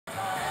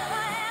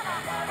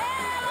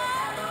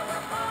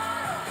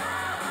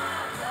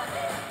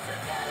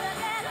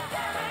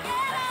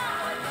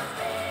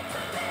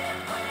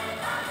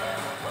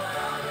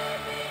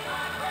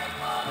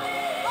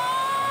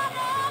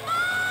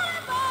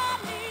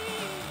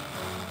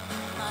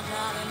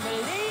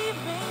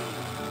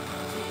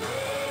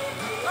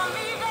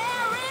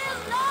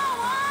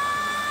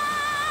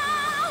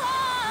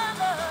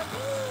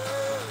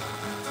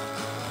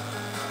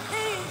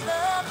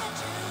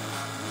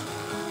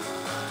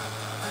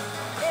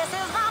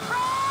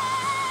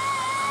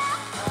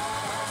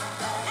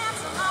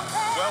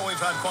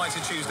had quite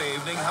a Tuesday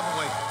evening, haven't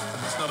we?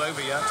 And it's not over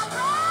yet.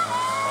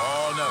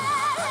 Oh, no.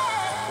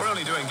 We're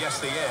only doing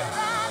Guess the Year.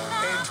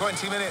 In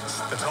 20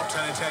 minutes, the top 10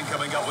 at 10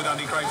 coming up with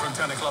Andy Craig from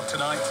 10 o'clock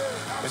tonight.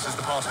 This is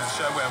the part of the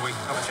show where we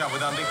have a chat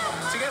with Andy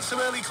to get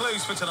some early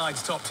clues for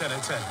tonight's top 10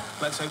 at 10.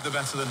 Let's hope they're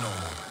better than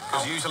normal,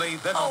 because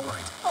usually they're not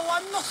great.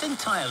 I'm not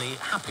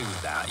entirely happy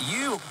with that.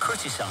 You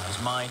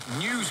criticise my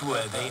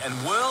newsworthy and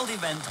world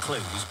event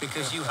clues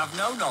because you have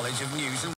no knowledge of news and